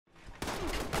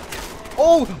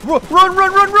Oh, run,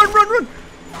 run, run, run, run, run!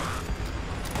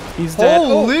 He's dead.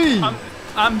 Holy! Oh,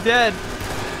 I'm dead.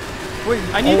 Wait,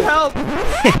 I need help.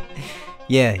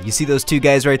 Yeah, you see those two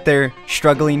guys right there,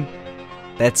 struggling?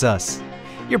 That's us.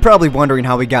 You're probably wondering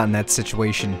how we got in that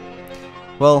situation.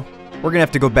 Well, we're gonna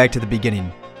have to go back to the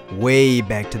beginning. Way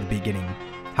back to the beginning.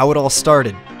 How it all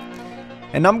started.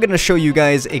 And I'm gonna show you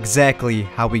guys exactly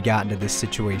how we got into this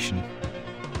situation.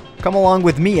 Come along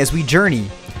with me as we journey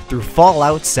through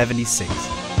Fallout 76.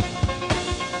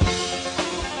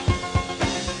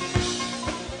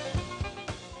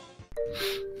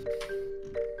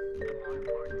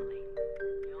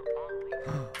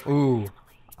 Ooh,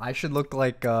 I should look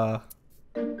like, I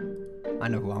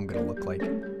know who I'm gonna look like.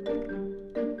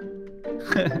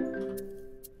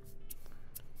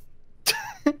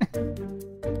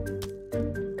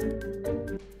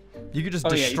 You could just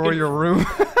destroy your room.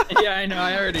 Yeah, I know,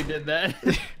 I already did that.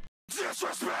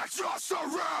 Disrespect your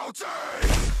surroundings!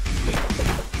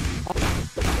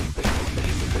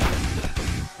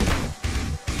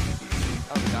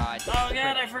 Oh god. Oh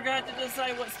god, I forgot to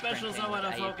decide what specials I want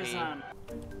to focus on.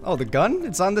 Oh, the gun?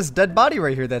 It's on this dead body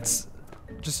right here that's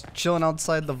just chilling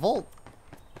outside the vault.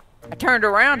 I turned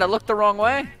around, I looked the wrong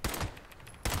way.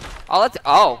 Oh, that's.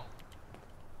 Oh.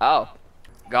 Oh.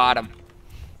 Got him.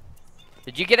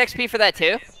 Did you get XP for that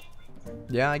too?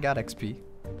 Yeah, I got XP.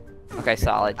 Okay,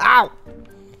 solid. Ow!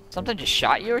 Something just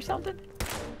shot you or something?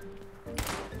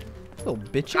 Little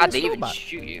bitch. God, they even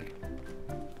shoot you.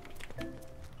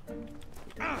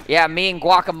 Yeah, me and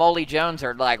Guacamole Jones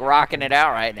are like rocking it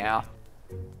out right now.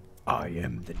 I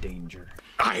am the danger.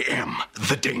 I am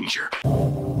the danger.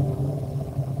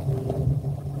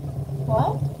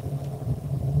 What?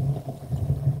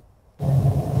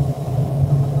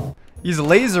 He's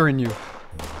lasering you.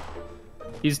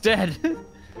 He's dead.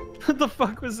 What the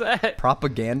fuck was that?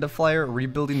 Propaganda flyer,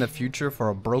 rebuilding the future for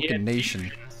a broken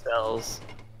nation. Cells.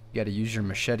 You gotta use your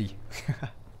machete.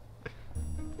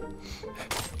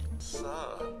 Sir,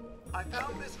 I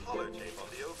found this holotape on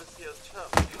the Overseer's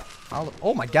terminal.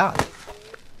 Oh my god.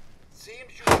 Seems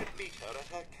you should meet her at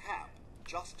her camp,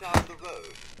 just down the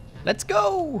road. Let's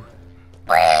go!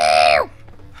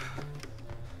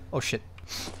 Oh shit.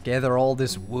 Gather all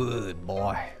this wood,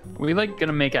 boy. We like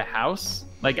gonna make a house?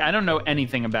 Like, I don't know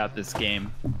anything about this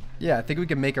game. Yeah, I think we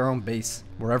can make our own base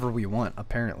wherever we want,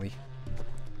 apparently.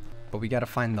 But we gotta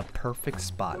find the perfect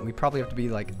spot. We probably have to be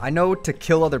like, I know to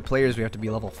kill other players we have to be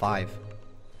level 5.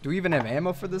 Do we even have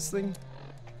ammo for this thing?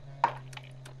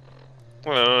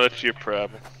 Well, that's your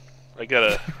problem. I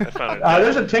found it.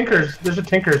 There's a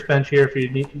tinker's bench here if you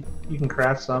need. You can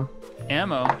craft some.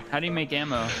 Ammo? How do you make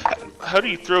ammo? How do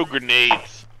you throw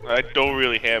grenades? I don't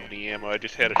really have any ammo. I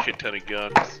just had a shit ton of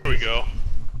guns. Here we go.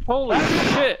 Holy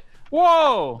shit!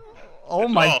 Whoa! Oh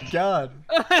my god.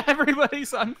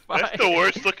 Everybody's on fire. That's the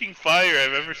worst looking fire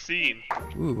I've ever seen.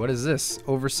 Ooh, what is this?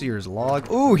 Overseer's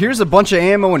log. Ooh, here's a bunch of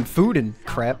ammo and food and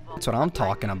crap. That's what I'm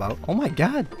talking about. Oh my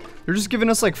god. They're just giving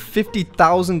us like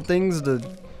 50,000 things to...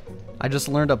 I just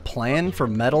learned a plan for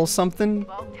metal something.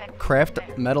 Craft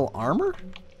metal armor?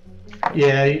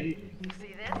 Yeah.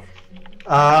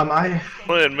 I...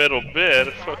 Playing metal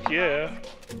bed. Fuck yeah.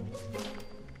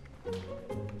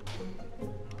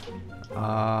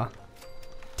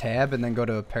 Tab and then go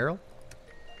to apparel.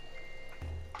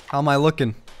 How am I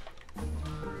looking?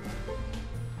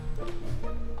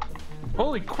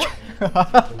 Holy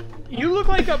crap! You look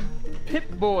like a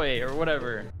pit boy or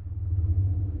whatever.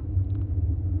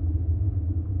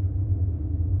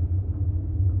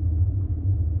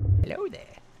 Hello there.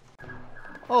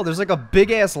 Oh, there's like a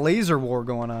big ass laser war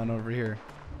going on over here.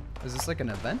 Is this like an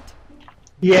event?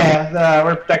 Yeah,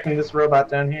 we're protecting this robot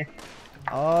down here.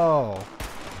 Oh.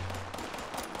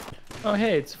 Oh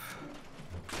hey, it's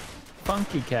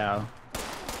Funky Cow.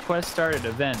 Quest started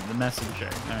event, the messenger.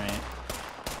 Alright.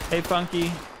 Hey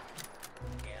Funky.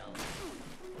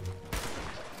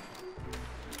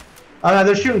 Oh no,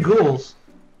 they're shooting ghouls.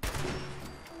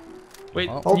 Wait,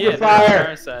 Oh. Hold yeah, the fire. they're on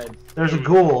our side. There's a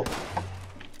ghoul.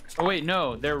 Oh wait,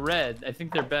 no, they're red. I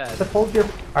think they're bad. Hold your...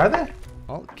 Are they?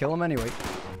 Well, kill him anyway.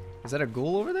 Is that a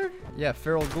ghoul over there? Yeah,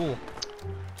 feral ghoul.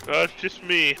 It's just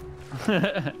me.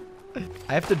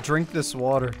 I have to drink this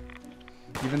water,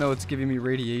 even though it's giving me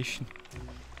radiation.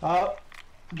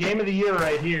 Game of the year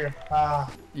right here.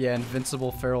 Yeah,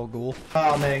 invincible feral ghoul.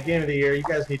 Oh man, game of the year. You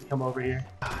guys need to come over here.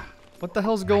 What the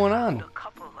hell's going on?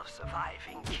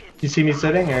 You see me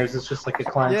sitting, or is this just like a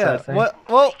client side thing? What?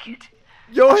 Well,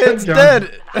 Johan's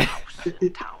dead.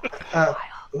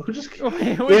 Who just...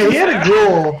 Wait, Yeah, he had a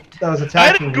ghoul that was I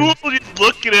had attacking a ghoul just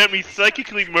looking at me,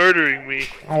 psychically murdering me.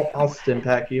 I'll stim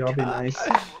pack you. I'll be nice.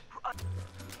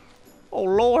 Oh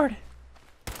Lord.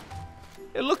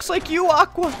 It looks like you,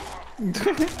 Aqua.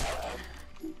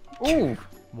 Ooh.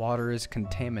 Water is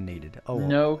contaminated. Oh.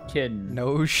 No kidding.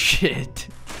 No shit.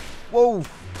 Whoa.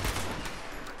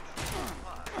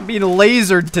 I'm being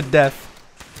lasered to death.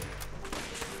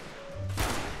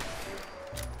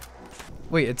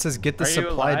 Wait, it says get the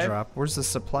supply drop. Where's the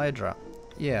supply drop?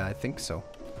 Yeah, I think so.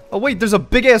 Oh wait, there's a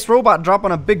big ass robot drop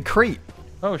on a big crate.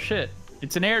 Oh shit.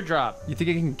 It's an airdrop. You think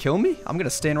it can kill me? I'm gonna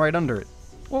stand right under it.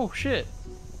 Oh shit.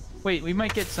 Wait, we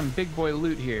might get some big boy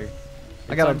loot here.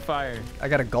 It's I got on fire. I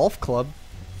got a golf club.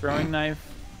 Throwing knife.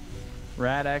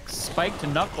 Rad-X. Spike to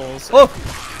knuckles. Oh!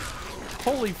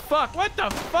 Holy fuck. What the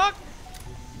fuck?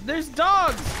 There's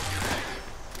dogs.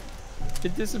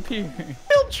 It disappeared.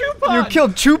 Killed Chupon. You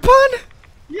killed Chupon?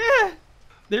 Yeah.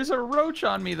 There's a roach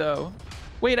on me though.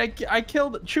 Wait, I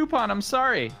killed Chupon. I'm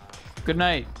sorry. Good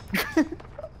night.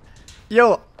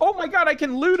 Yo. Oh my god, I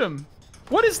can loot him.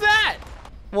 What is that?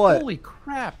 What? Holy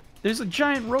crap. There's a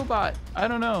giant robot. I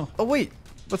don't know. Oh wait.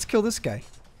 Let's kill this guy.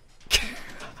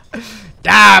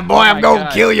 Die, boy, I'm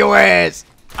gonna kill your ass.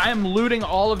 I am looting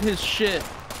all of his shit.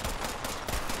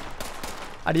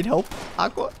 I need help.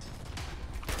 Aqua.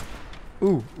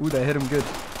 Ooh, that hit him good.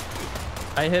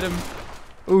 I hit him.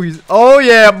 Ooh, he's. Oh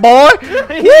yeah, boy.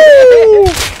 Woo!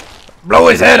 Blow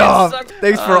his head off.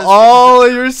 Thanks for all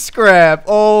of your scrap.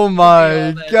 Oh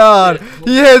my god,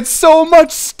 he had so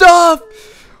much stuff.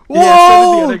 Whoa! Yeah,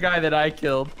 so did the other guy that I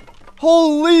killed.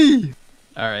 Holy!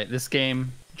 All right, this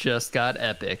game just got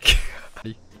epic.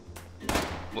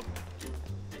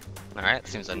 All right,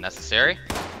 seems unnecessary.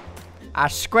 I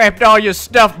scrapped all your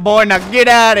stuff, boy. Now get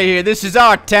out of here. This is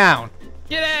our town.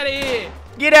 Get out of here!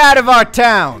 Get out of our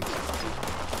town.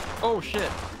 Oh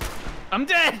shit! I'm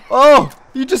dead. Oh,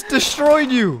 he just destroyed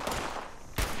you.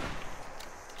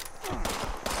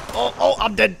 Oh,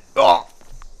 I'm dead. Oh,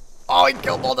 he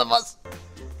killed both of us.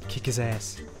 Kick his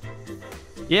ass.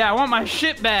 Yeah, I want my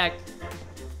shit back.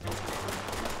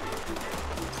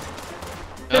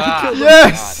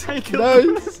 Yes!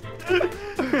 Nice!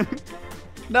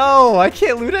 No, I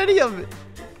can't loot any of it.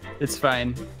 It's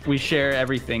fine. We share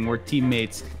everything. We're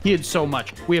teammates. He had so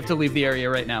much. We have to leave the area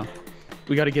right now.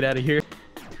 We gotta get out of here.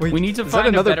 Wait, we need to is find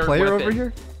that another a better player weapon. over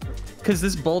here? Because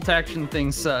this bolt action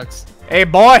thing sucks. Hey,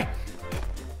 boy!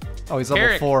 Oh, he's level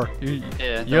Eric. 4.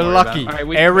 Yeah, You're lucky. All right,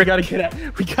 we gotta get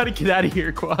out. We gotta get out of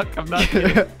here, Guac. I'm not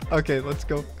kidding. Okay, let's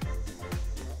go.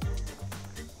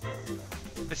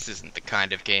 This isn't the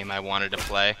kind of game I wanted to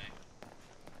play.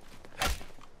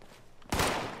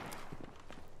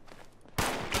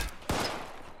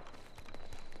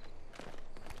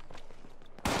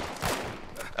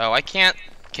 Oh, I can't.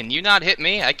 Can you not hit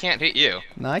me? I can't hit you.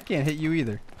 No, I can't hit you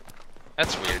either.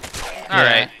 That's weird.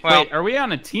 Alright, well. Wait, are we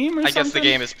on a team or something? I guess the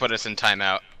game has put us in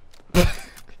timeout.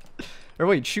 Or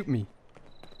wait, shoot me.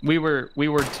 We were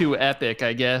too epic,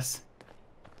 I guess.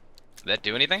 Did that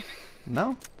do anything?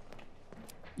 No.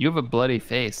 You have a bloody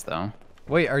face, though.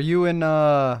 Wait, are you in,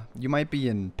 you might be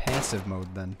in passive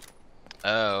mode then.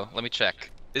 Oh, let me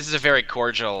check. This is a very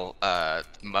cordial,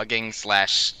 mugging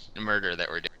 / murder that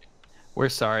we're doing. We're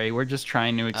sorry. We're just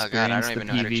trying to experience Oh god, I don't even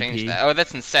know how to change that. Oh,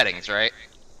 that's in settings, right?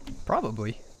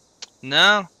 Probably.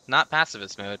 No, not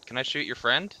pacifist mode. Can I shoot your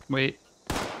friend? Wait.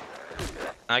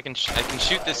 I can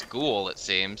shoot this ghoul, it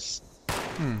seems.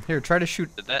 Here, try to shoot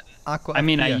that. Aqua. I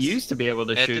mean, FPS. I used to be able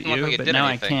to shoot you, but now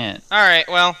I can't. Alright,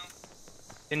 well.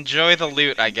 Enjoy the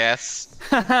loot, I guess.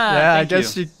 Yeah, I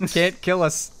guess you can't kill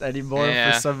us anymore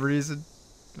for some reason.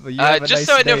 Well, you have a just nice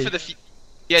so I know day. for the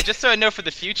yeah, just so I know for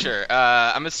the future.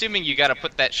 I'm assuming you gotta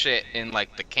put that shit in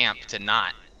like the camp to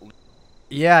not.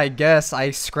 Yeah, I guess.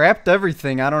 I scrapped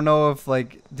everything. I don't know if,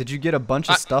 like, did you get a bunch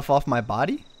of stuff off my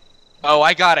body? Oh,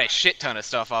 I got a shit ton of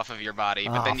stuff off of your body,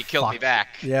 but then you killed me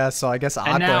back. Yeah, so I guess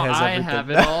Aqua And now has I everything. have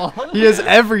it all. He has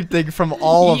everything from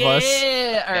all of us.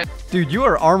 Yeah! Dude, you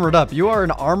are armored up. You are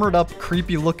an armored up,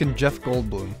 creepy looking Jeff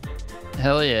Goldblum.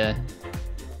 Hell yeah.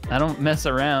 I don't mess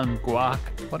around, Guac.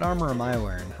 What armor am I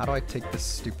wearing? How do I take this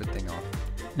stupid thing off?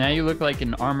 Now you look like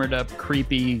an armored up,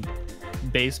 creepy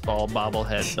baseball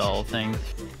bobblehead doll thing.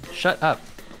 Shut up.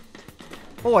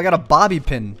 Oh, I got a bobby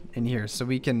pin in here so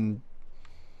we can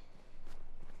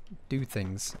do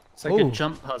things. It's like a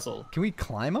jump puzzle. Can we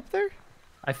climb up there?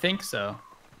 I think so.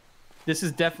 This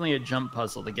is definitely a jump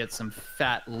puzzle to get some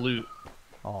fat loot.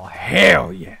 Oh,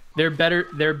 hell yeah. There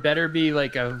better be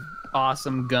like a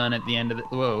awesome gun at the end of the.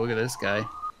 Whoa, look at this guy.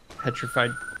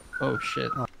 Petrified. Oh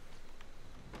shit.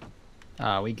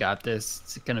 Ah, we got this.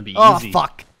 It's gonna be easy. Oh,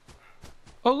 fuck.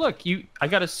 Oh look, I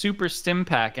got a super stim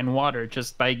pack and water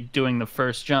just by doing the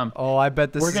first jump. Oh, I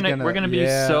bet this we're gonna be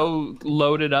so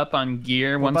loaded up on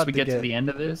gear once we get to the end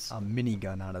of this. A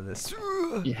minigun out of this.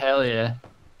 Yeah, hell yeah.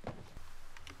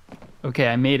 Okay,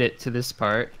 I made it to this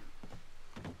part.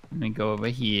 Let me go over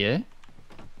here.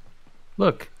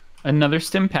 Look, another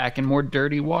stim pack and more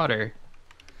dirty water.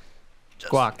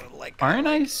 Guac, aren't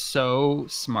I so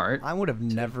smart? I would have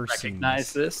never Recognize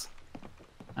seen this?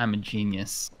 I'm a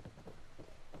genius.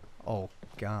 Oh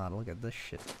god, look at this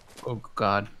shit. Oh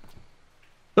god.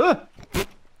 Ah!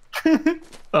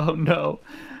 Oh no.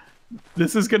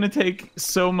 This is gonna take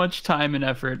so much time and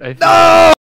effort. I think.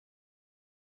 No!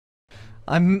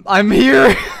 I'm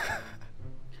here.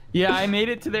 Yeah, I made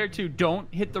it to there too.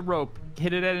 Don't hit the rope.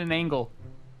 Hit it at an angle.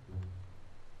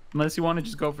 Unless you want to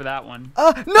just go for that one.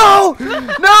 No!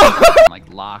 No! Like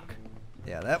lock.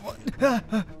 Yeah, that one.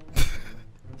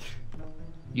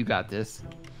 You got this.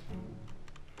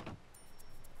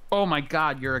 Oh my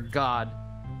god, you're a god.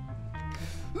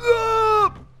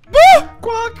 Guac!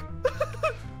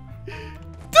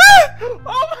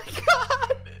 Oh my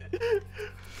god!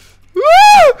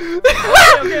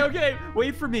 Okay.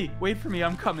 Wait for me. Wait for me.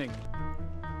 I'm coming.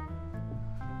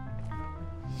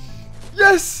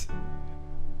 Yes!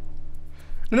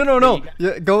 No.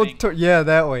 Yeah, go to yeah,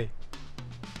 that way.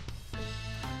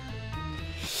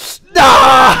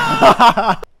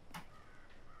 Ah!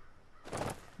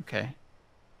 Okay.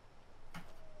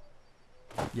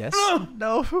 Yes.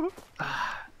 No.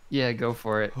 Yeah, go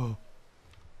for it.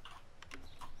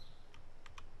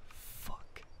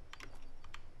 Fuck.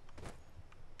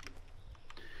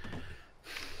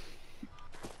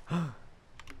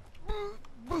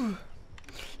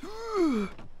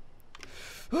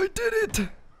 I did it!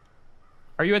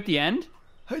 Are you at the end?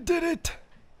 I did it!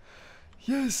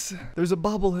 Yes! There's a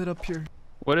bobblehead up here.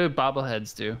 What do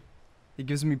bobbleheads do? It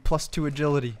gives me +2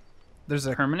 agility. There's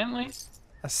a Permanently?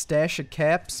 stash of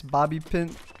caps, bobby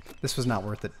pin. This was not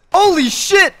worth it. Holy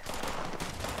shit!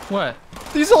 What?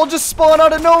 These all just spawn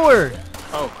out of nowhere!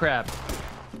 Oh crap.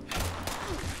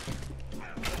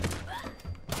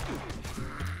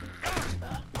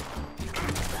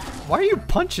 Why are you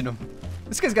punching him?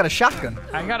 This guy's got a shotgun.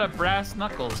 I got a brass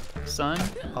knuckles, son.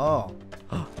 Oh.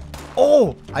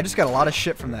 Oh! I just got a lot of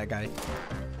shit from that guy.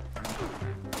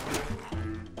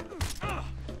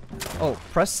 Oh,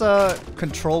 press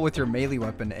control with your melee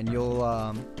weapon and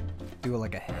you'll do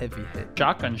like a heavy hit.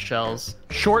 Shotgun shells.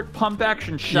 Short pump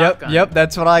action shotgun. Yep,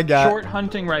 that's what I got. Short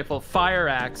hunting rifle, fire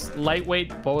axe,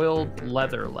 lightweight boiled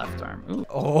leather left arm. Ooh.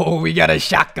 Oh, we got a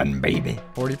shotgun, baby.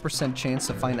 40% chance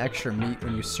to find extra meat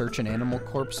when you search an animal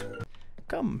corpse.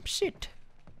 Come, shit.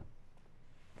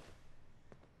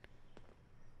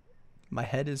 My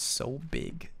head is so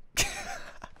big.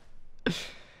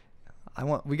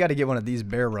 We gotta get one of these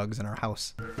bear rugs in our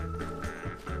house.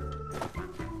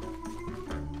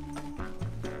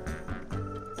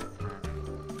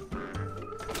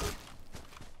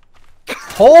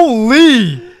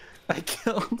 Holy! I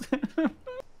killed him.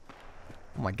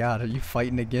 Oh my god, are you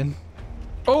fighting again?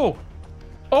 Oh!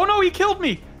 Oh no, he killed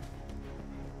me!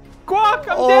 Guac, I'm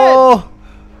dead! Oh!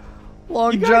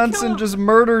 Long You gotta kill Johnson him. just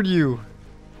murdered you.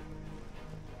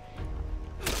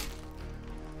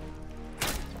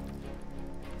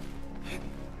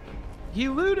 He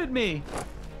looted me!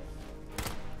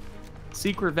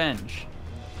 Seek revenge.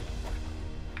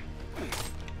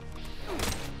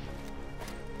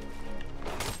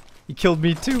 He killed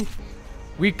me too.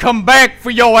 We come back for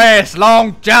your ass,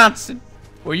 Long Johnson.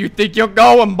 Where you think you're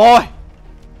going, boy?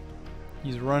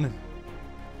 He's running.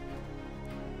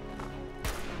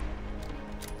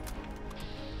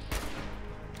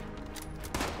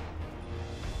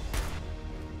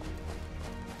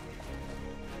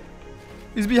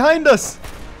 He's behind us.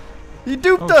 He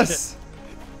duped Oh, us.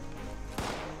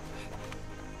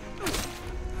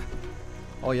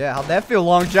 Oh yeah, how'd that feel,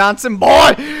 Long Johnson,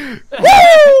 boy?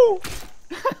 Woo!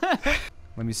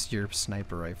 Let me see your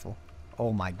sniper rifle.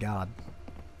 Oh my god.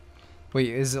 Wait,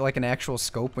 is it like an actual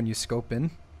scope when you scope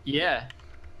in? Yeah.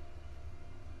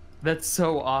 That's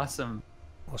so awesome.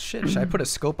 Well shit, should I put a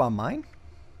scope on mine?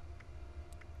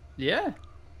 Yeah.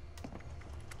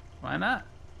 Why not?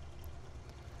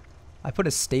 I put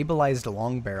a stabilized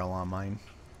long barrel on mine.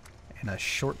 And a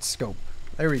short scope.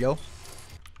 There we go.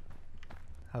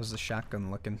 How's the shotgun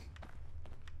looking?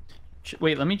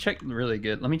 Wait, let me check really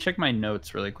good. Let me check my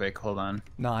notes really quick. Hold on.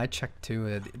 No, I checked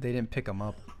too. They didn't pick them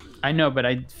up. I know, but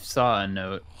I saw a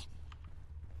note.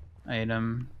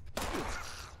 Item.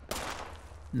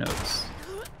 Notes.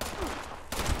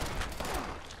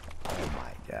 Oh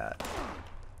my god.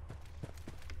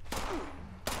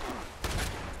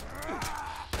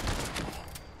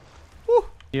 Woo.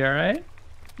 You alright?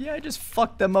 Yeah, I just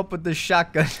fucked them up with this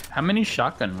shotgun. How many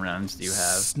shotgun rounds do you have?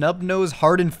 Snub nose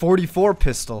hardened 44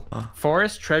 pistol.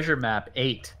 Forest treasure map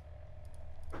 8.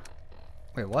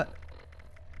 Wait, what?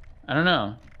 I don't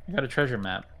know. I got a treasure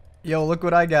map. Yo, look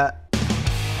what I got.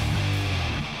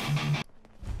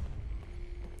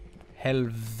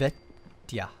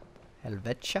 Helvetia.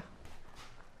 Helvetia?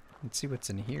 Let's see what's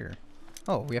in here.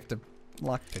 Oh, we have to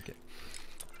lockpick it.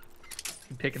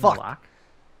 You picking Fuck. the lock?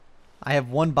 I have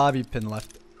one bobby pin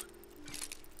left.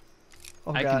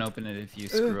 Oh, I God. can open it if you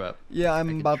screw up. Yeah,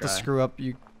 I'm about to try. screw up.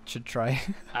 You should try.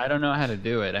 I don't know how to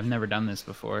do it. I've never done this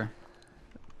before.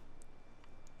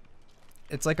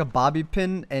 It's like a bobby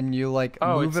pin, and you like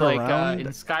move it like around. in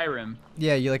Skyrim.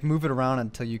 Yeah, you like move it around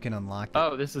until you can unlock it.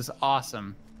 Oh, this is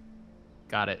awesome.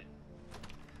 Got it.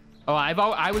 Oh,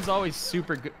 I was always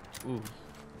super good. Ooh.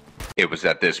 It was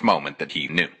at this moment that he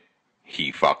knew.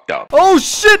 He fucked up. Oh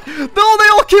shit! No, they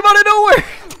all came out of nowhere!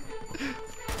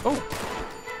 Oh.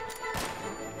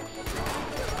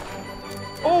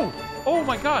 Oh! Oh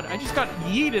my god, I just got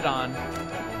yeeted on.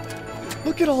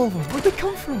 Look at all of them. Where'd they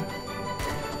come from?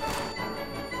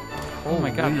 Oh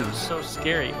my god, that was so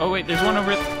scary. Oh wait, there's one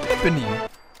over happening.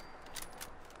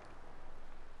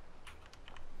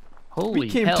 Holy We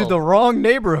came hell. to the wrong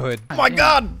neighborhood. Oh my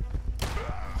god!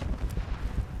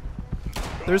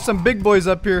 There's some big boys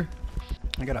up here.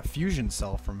 I got a fusion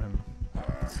cell from him. Oh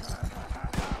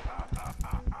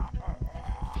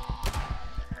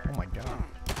my god.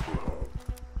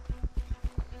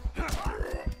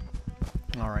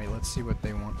 Alright, let's see what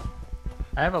they want.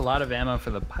 I have a lot of ammo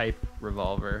for the pipe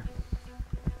revolver.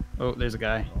 Oh, there's a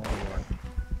guy.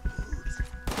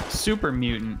 Super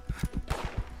mutant.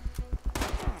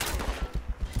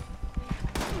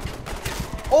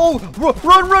 Oh!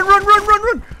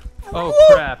 Run! Oh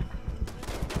crap.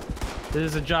 This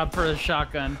is a job for a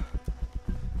shotgun.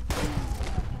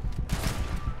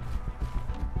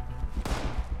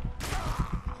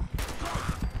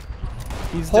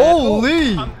 He's dead.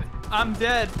 Holy! Oh, I'm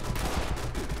dead.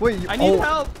 Wait, I need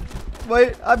help.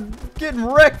 Wait, I'm getting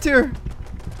wrecked here.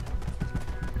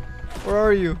 Where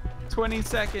are you? 20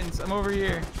 seconds. I'm over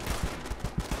here.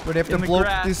 But I have to In the blow up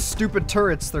grass. these stupid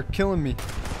turrets. They're killing me.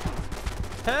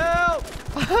 Help!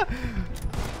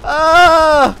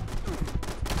 Ah!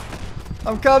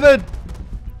 I'm coming.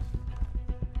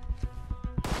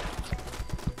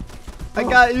 I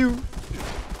got you.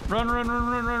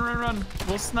 Run.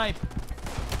 We'll snipe.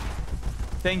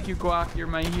 Thank you, Guac. You're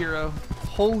my hero.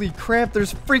 Holy crap,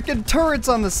 there's freaking turrets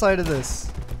on the side of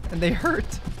this. And they hurt.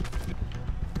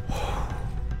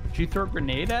 Did you throw a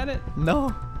grenade at it?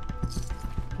 No.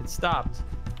 It stopped.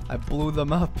 I blew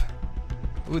them up.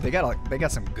 Ooh, they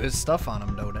got some good stuff on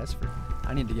them though. That's for.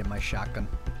 I need to get my shotgun.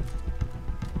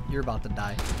 You're about to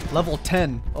die. Level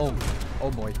 10. Oh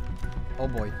boy. Oh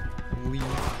boy. Leave.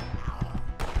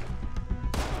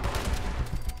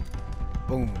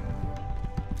 Boom.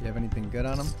 Do you have anything good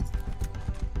on them?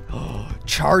 Oh,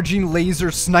 charging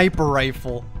laser sniper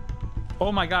rifle.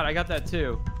 Oh my god, I got that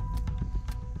too.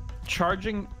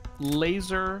 Charging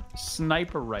laser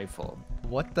sniper rifle.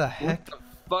 What the heck? What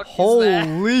the fuck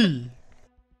Holy.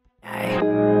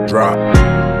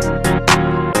 Drop.